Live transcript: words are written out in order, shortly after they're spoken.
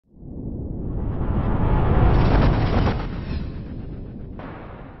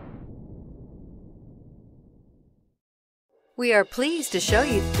We are pleased to show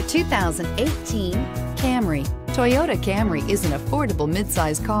you the 2018 Camry. Toyota Camry is an affordable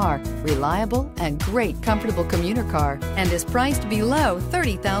midsize car, reliable and great comfortable commuter car, and is priced below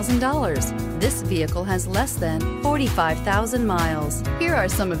 $30,000. This vehicle has less than 45,000 miles. Here are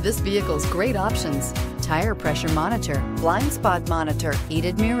some of this vehicle's great options: tire pressure monitor, blind spot monitor,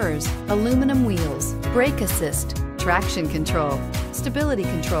 heated mirrors, aluminum wheels, brake assist, traction control, stability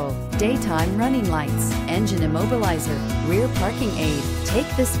control, daytime running lights, engine immobilizer, rear parking aid. Take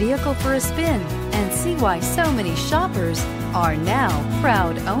this vehicle for a spin and see why so many shoppers are now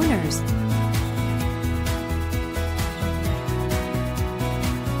proud owners.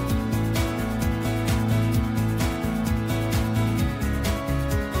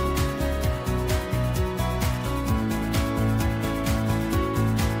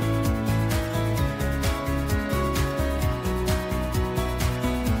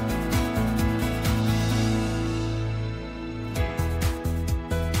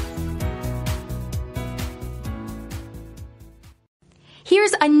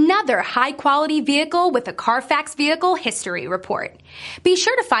 Here's another high-quality vehicle with a Carfax Vehicle History Report. Be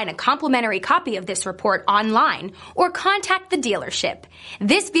sure to find a complimentary copy of this report online or contact the dealership.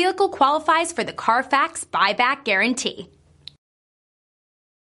 This vehicle qualifies for the Carfax Buyback Guarantee.